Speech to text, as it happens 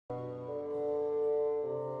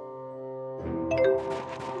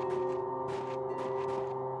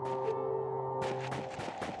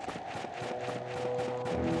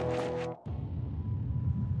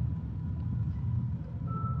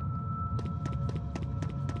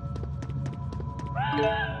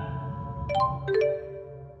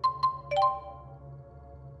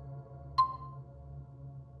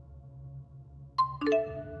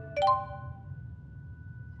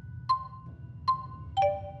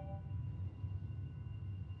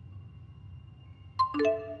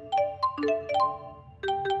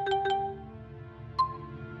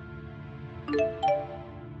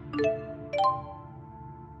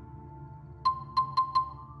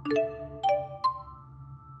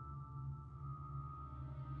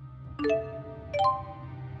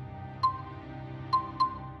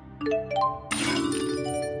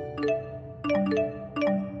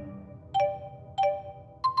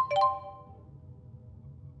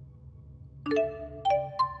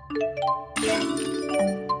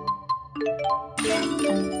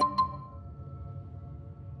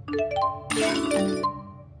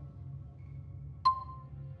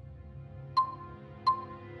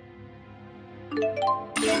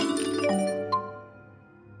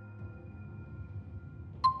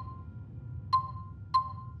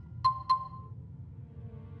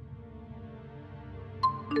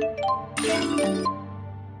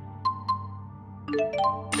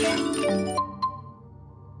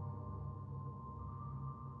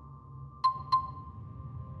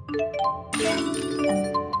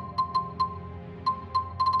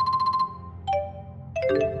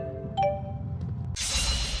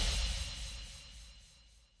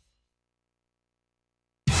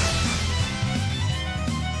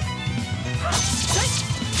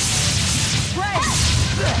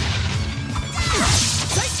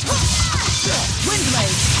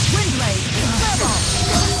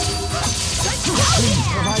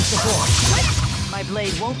My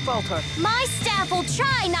blade won't falter. My staff will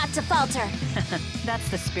try not to falter. That's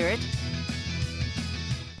the spirit.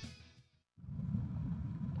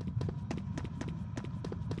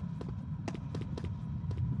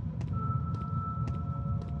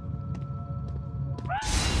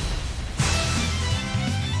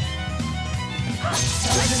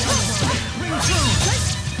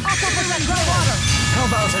 How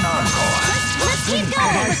about an encore? Let's keep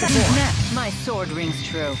going! My sword rings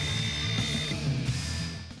true.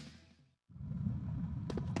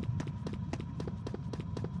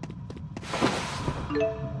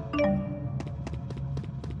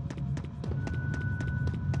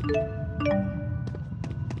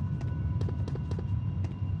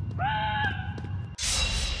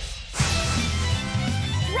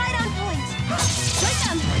 Right on point! Take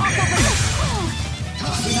them!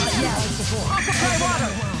 Not yet. Aqua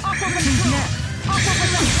water! Aqua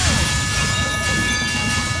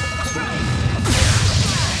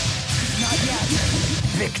Not yet.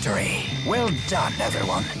 Victory. Well done,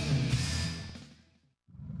 everyone.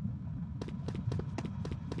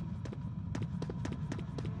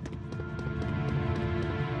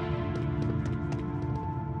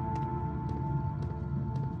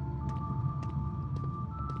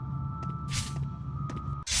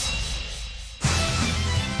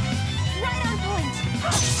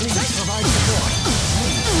 Please provide support.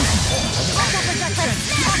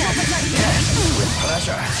 Yes, with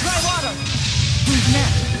pleasure. Dry water!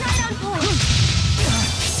 Right on point!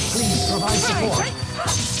 Please provide support.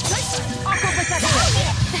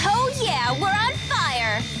 Oh yeah, we're on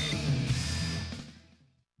fire!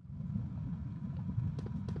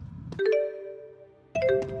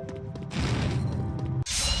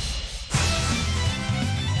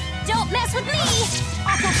 Don't mess with me!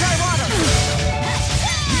 Aqua dry water!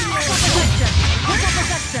 Aqua protection! Aqua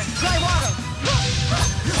protection! Dry water!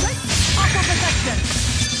 Aqua protection!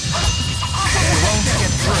 They won't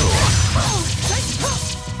get through.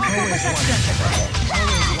 Aqua protection!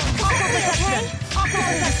 Aqua protection! Aqua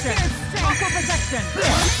protection! Aqua protection!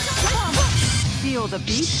 Feel the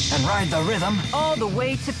beat And ride the rhythm. all the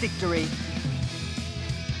way to victory.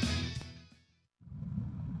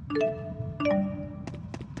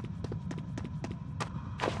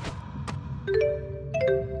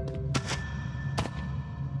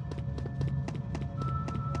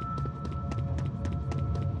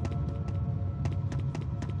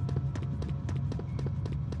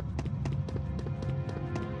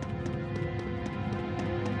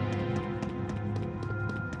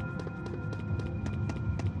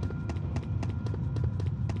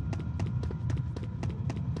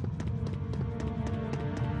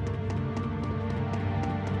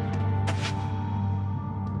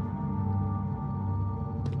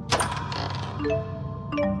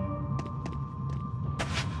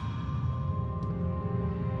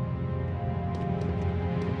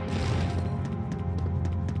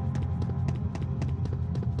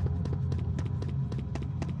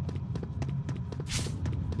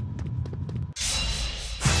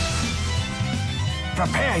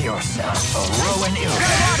 Prepare yourself for ruin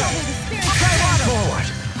Forward.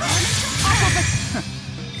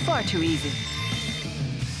 Far too easy.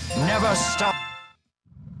 Never stop.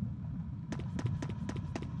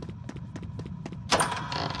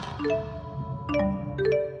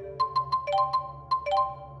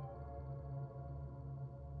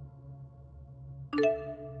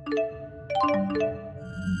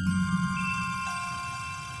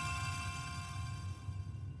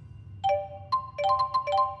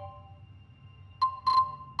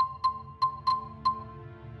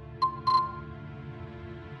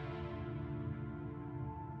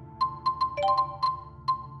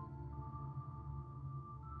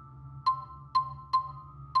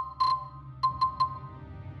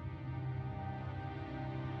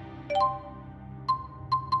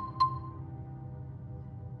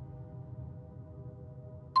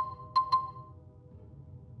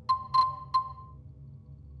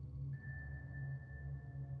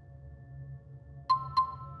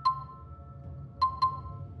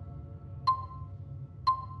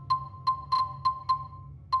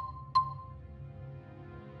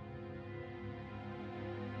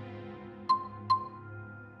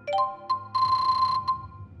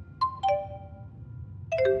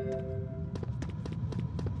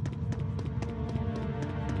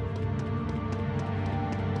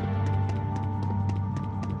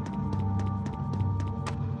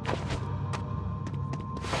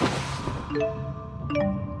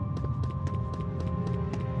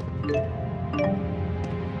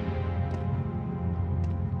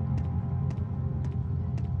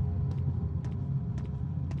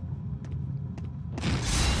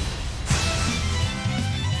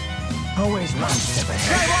 Always one step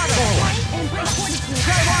ahead. Forward.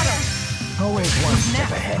 Always one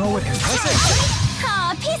step ahead. Forward.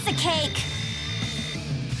 Aw, piece of cake.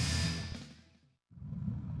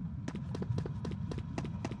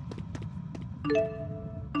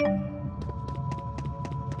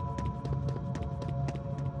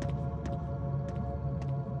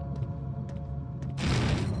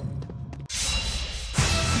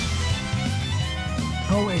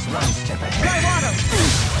 Always one step ahead.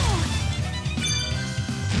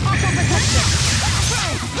 Aqua protection.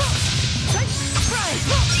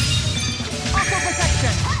 Aqua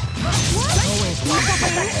protection. Always one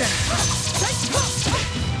step ahead.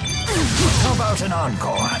 How about an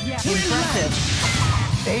encore? Impressive.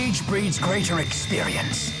 Age breeds greater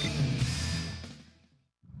experience.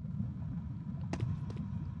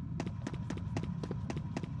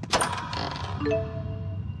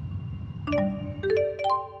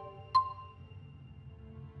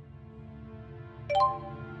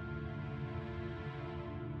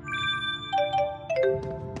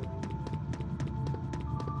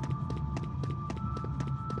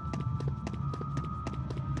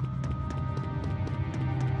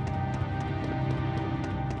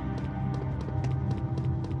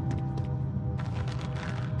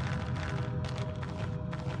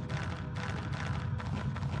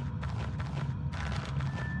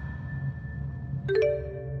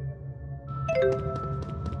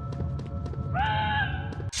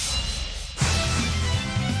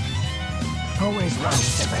 Always one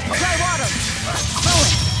step ahead. Dry water.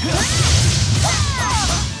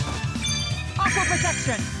 Aqua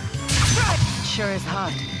protection. Sure is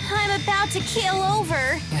hot. I'm about to keel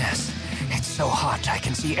over. Yes, it's so hot I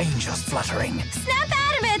can see angels fluttering. Snap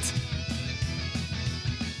out of it!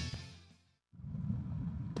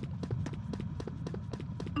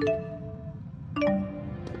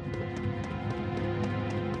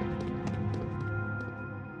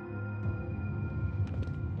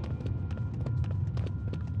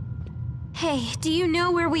 Hey, do you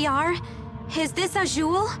know where we are? Is this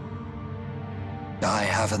Azul? I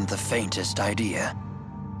haven't the faintest idea.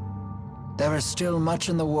 There is still much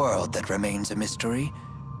in the world that remains a mystery,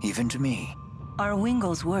 even to me. Are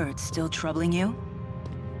Wingel's words still troubling you?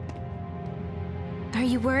 Are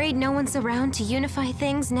you worried no one's around to unify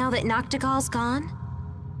things now that Noctigal's gone?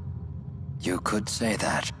 You could say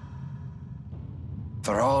that.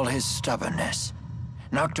 For all his stubbornness,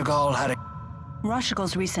 Noctigal had a...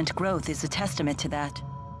 Rashigal's recent growth is a testament to that.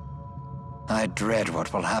 I dread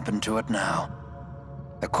what will happen to it now.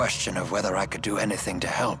 The question of whether I could do anything to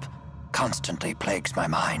help constantly plagues my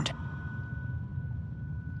mind.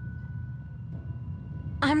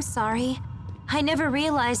 I'm sorry. I never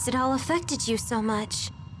realized it all affected you so much.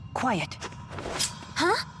 Quiet.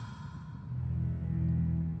 Huh?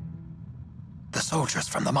 The soldiers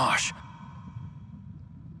from the marsh.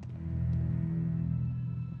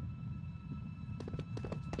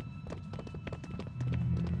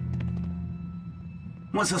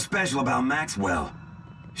 What's so special about Maxwell?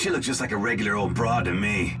 She looked just like a regular old broad to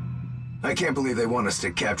me. I can't believe they want us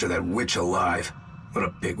to capture that witch alive. What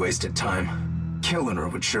a big waste of time. Killing her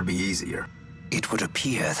would sure be easier. It would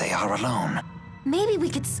appear they are alone. Maybe we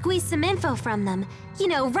could squeeze some info from them. You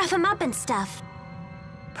know, rough them up and stuff.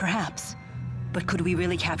 Perhaps. But could we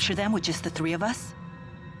really capture them with just the three of us?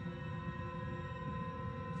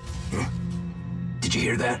 Did you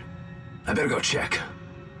hear that? I better go check.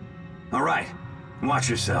 All right, watch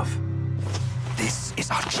yourself. This is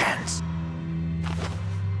our chance.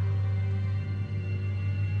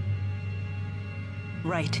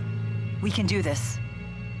 Right. We can do this.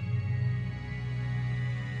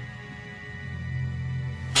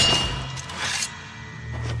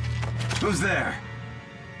 Who's there?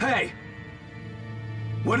 Hey!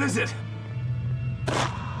 What is it?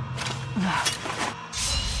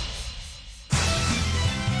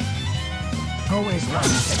 Always run.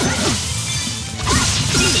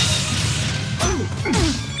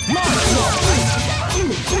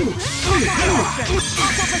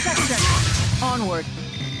 Onward.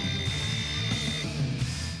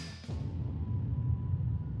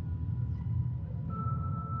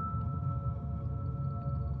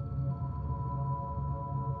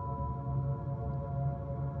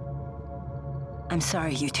 I'm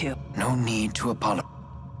sorry, you two. No need to apologize.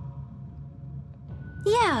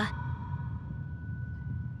 Yeah.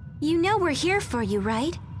 You know we're here for you,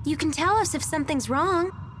 right? You can tell us if something's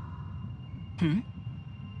wrong.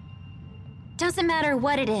 Doesn't matter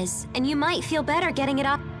what it is, and you might feel better getting it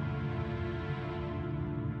off.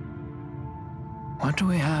 What do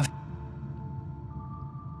we have?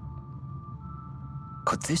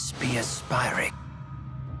 Could this be a spirit?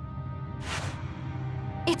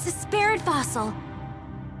 It's a spirit fossil.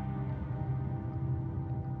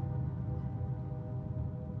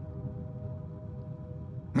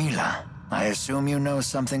 Mila, I assume you know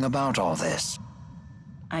something about all this.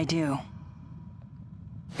 I do.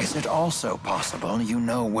 Is it also possible you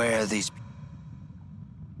know where these...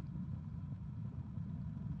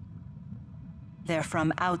 They're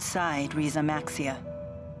from outside Rizamaxia.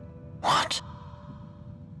 What?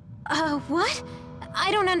 What?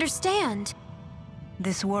 I don't understand.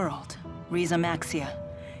 This world, Rizamaxia,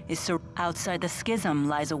 is outside the schism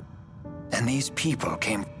lies a... And these people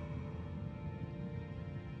came...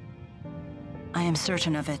 I am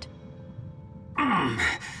certain of it.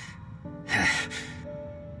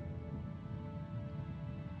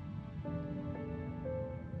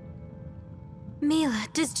 Mila,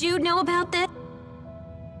 does Jude know about this?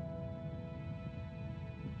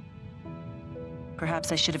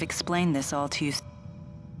 Perhaps I should have explained this all to you.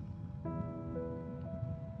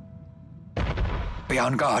 Be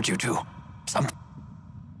on guard, you two. What is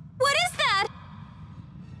that?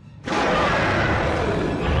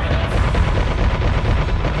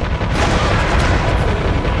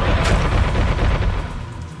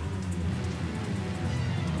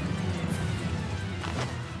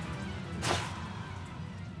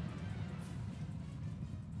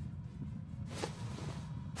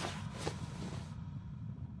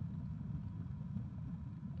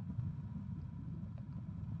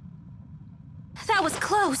 That was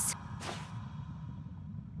close.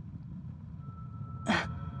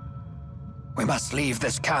 We must leave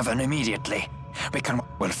this cavern immediately.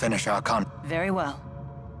 We'll finish our Very well.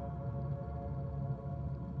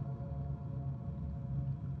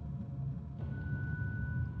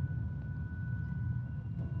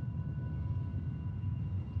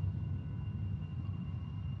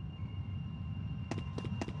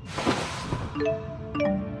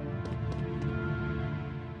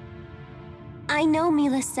 I know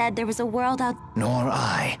Mila said there was a world out... Nor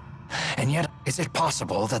I. And yet, is it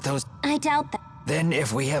possible that those... I doubt that. Then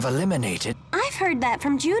if we have eliminated... I've heard that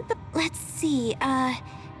from Jude, but let's see, it's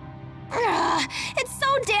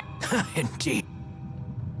so damn... Indeed.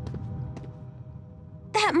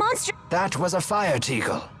 That monster... That was a fire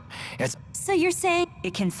teagle. It's... So you're saying...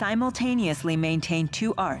 It can simultaneously maintain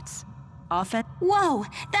two arts. Often... Whoa,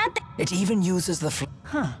 It even uses the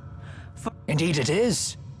Huh. Indeed it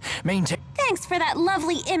is. Maintain... Thanks for that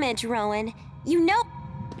lovely image, Rowan. You know...